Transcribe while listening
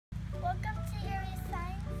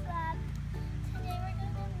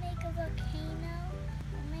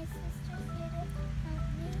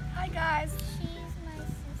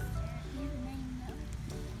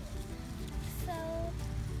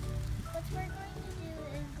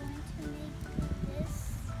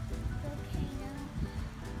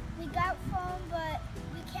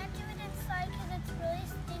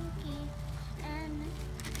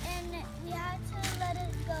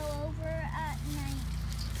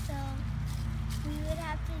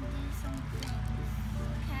have to do some things,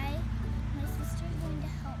 okay? My sister's going to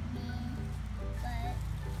help me, but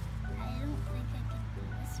I don't think I can do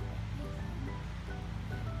this right now.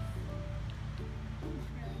 It's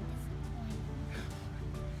really disappointing.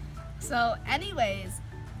 So anyways,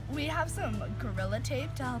 we have some Gorilla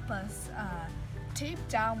Tape to help us tape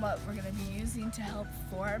down what we're going to be using to help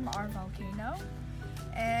form our volcano.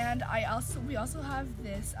 And we also have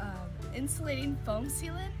this insulating foam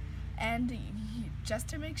sealant, and just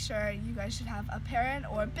to make sure, you guys should have a parent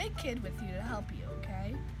or a big kid with you to help you,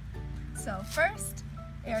 okay? So first,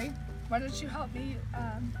 Ari, why don't you help me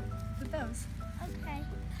with those? Okay.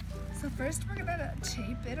 So first we're gonna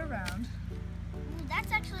tape it around. Ooh,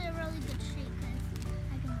 that's actually a really good shape because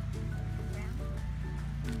I can move it around.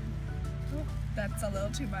 Oh, that's a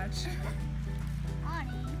little too much.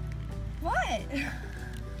 Ani. What?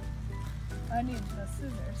 I need the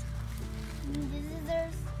scissors. You need the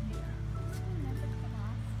scissors? Yeah. This will never come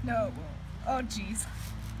off. No, it won't. Oh, jeez.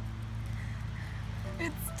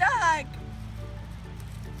 It's stuck.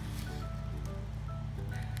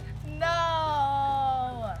 No. I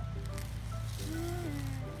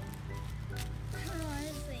don't want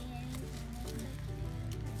to say anything.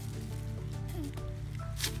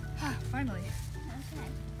 Finally. Okay.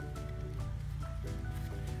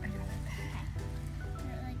 I got it.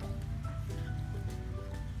 Really good.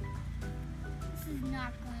 This is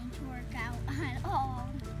not going to work out at all.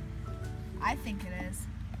 I think it is.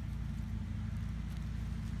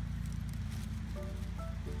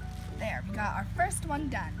 There, we got our first one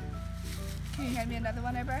done. Can you hand me another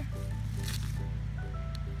one, Amber?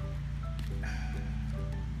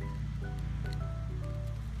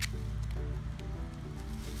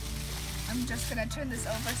 I'm just gonna turn this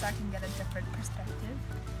over so I can get a different perspective.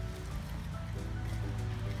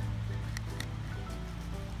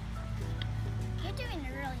 You're doing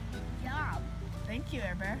a really good job. Thank you,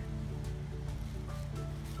 Amber.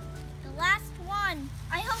 The last one.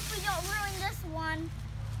 I hope we don't ruin this one,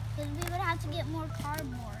 because we would have to get more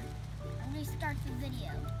cardboard and restart the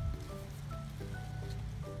video.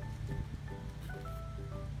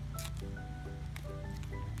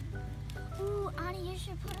 Ooh, Ani, you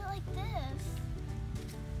should put it like this.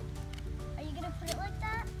 Are you gonna put it like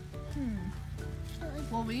that? Put it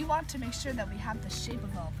like Well, we want to make sure that we have the shape of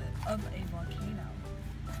a volcano.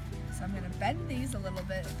 So I'm gonna bend these a little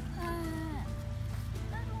bit. I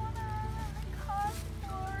don't want to run the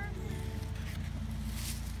cardboard.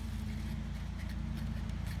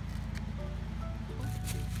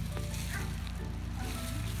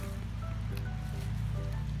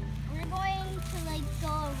 We're going to like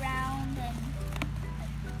go around and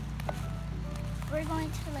we're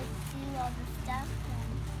going to like do all the stuff,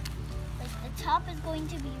 and like the top is going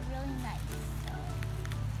to be really nice. So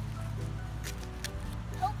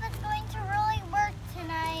hope it's going to really work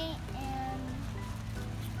tonight, and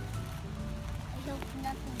I hope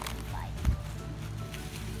nothing can fight.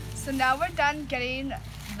 So now we're done getting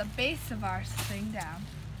the base of our thing down,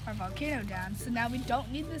 our volcano down. So now we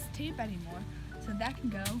don't need this tape anymore. So that can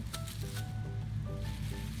go.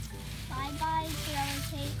 Bye bye, Gorilla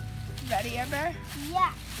Tape. Ready, Amber?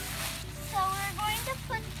 Yeah. So we're going to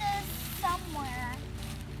put this somewhere.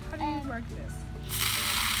 How do you work this?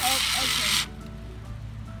 Oh, okay.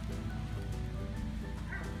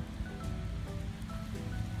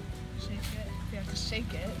 Shake it. You have to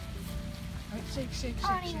shake it. Right, shake, shake, shake,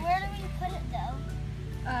 Ani, shake. where do we put it though?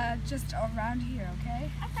 Just around here, okay?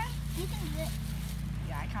 Okay. You can do it.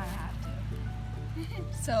 Yeah, I kind of have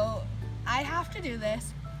to. So I have to do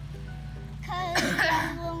this. Because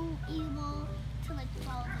I won't able to like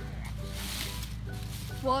follow the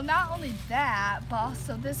directions. Well, not only that, but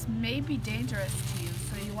also this may be dangerous to you.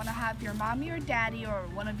 So you want to have your mommy or daddy or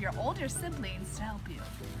one of your older siblings to help you.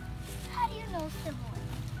 How do you know siblings?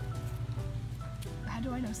 How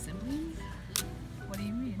do I know siblings? What do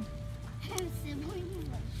you mean? Siblings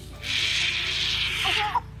like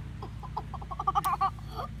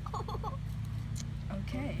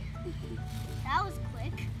Okay. that was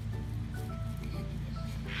quick.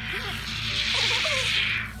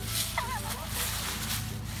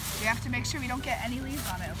 We have to make sure we don't get any leaves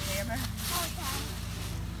on it, okay, Amber? Okay.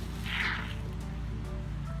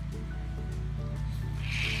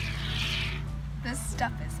 This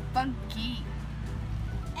stuff is funky.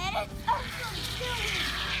 And it's also gooey.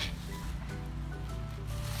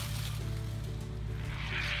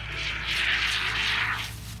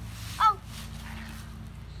 Oh!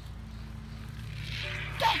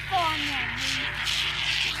 Don't fall on there.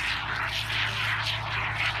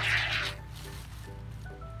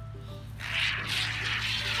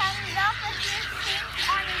 Thumbs up if you think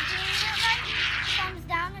Ani doing it right. Thumbs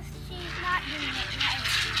down if she's not doing it right.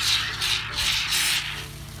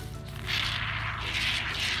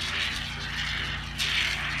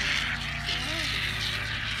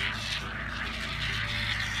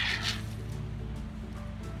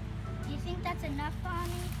 enough,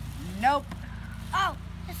 Bonnie? Nope. Oh,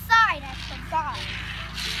 the side, I forgot.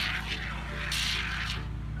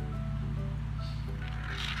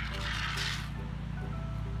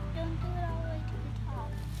 Don't do it all the way to the top.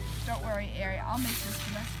 Don't worry, Ari. I'll make this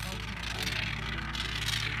less volcano.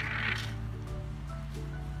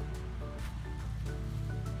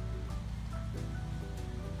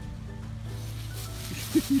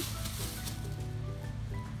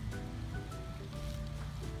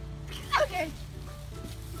 Okay.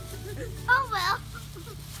 Oh well.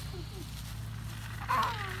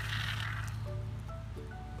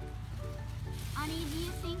 Annie, do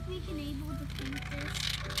you think we can able to paint this?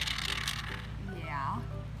 Yeah.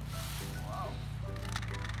 Whoa.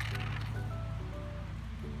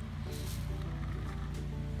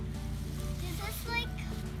 Does this like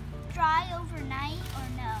dry overnight or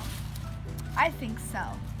no? I think so.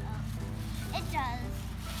 It does.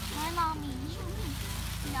 My mommy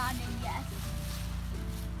nodded yes.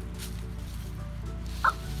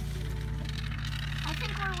 Oh, I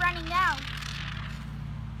think we're running out.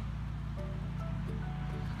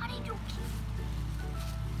 Honey, don't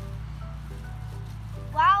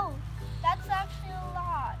Wow, that's actually a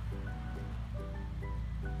lot.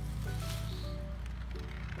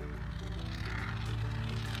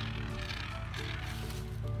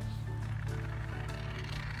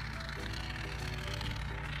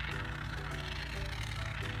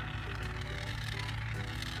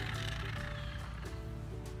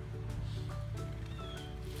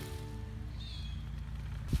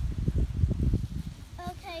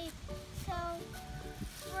 Okay, so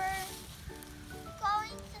we're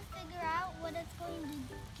going to figure out what it's going to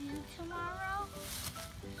do tomorrow.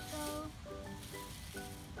 So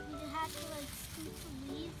we just have to like scoop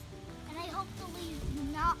the leaves, and I hope the leaves do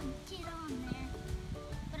not get on there.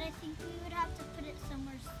 But I think we would have to put it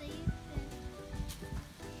somewhere safe. And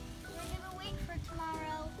we're gonna wait for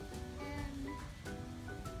tomorrow, and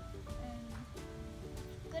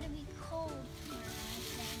it's gonna be cold tomorrow, I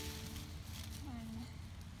think.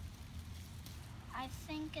 I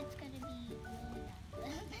think it's going to be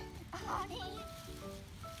really bad.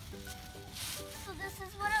 So this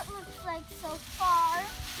is what it looks like so far.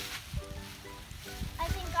 I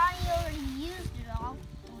think Annie already used it all.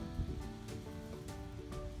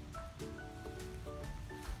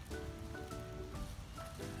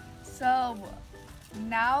 So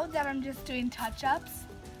now that I'm just doing touch-ups,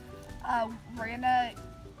 we're gonna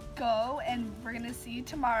go and we're gonna see you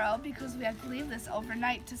tomorrow because we have to leave this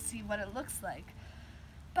overnight to see what it looks like.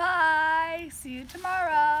 Bye! See you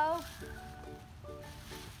tomorrow!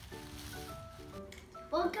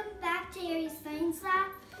 Welcome back to Aries Science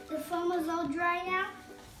Lab. The foam is all dry now,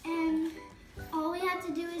 and all we have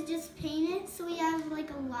to do is just paint it. So we have like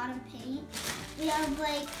a lot of paint. We have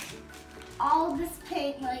like all this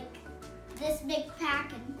paint, like this big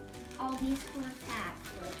pack, and all these 4 packs.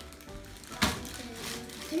 Like 1,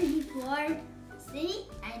 2, 3, 4. See?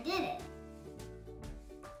 I did it.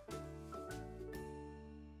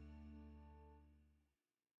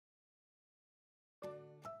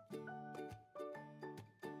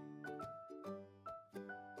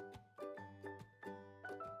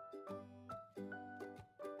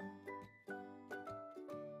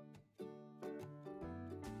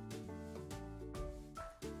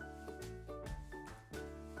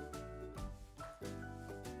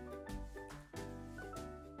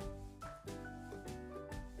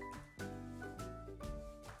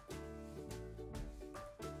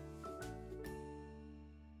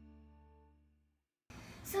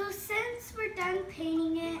 So since we're done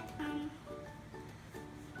painting it,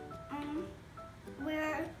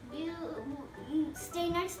 you stay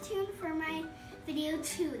next tuned for my video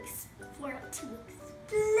for it to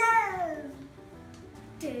explode.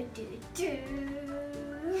 Do, do, do.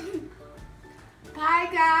 Bye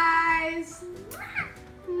guys! Mwah.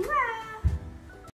 Mwah.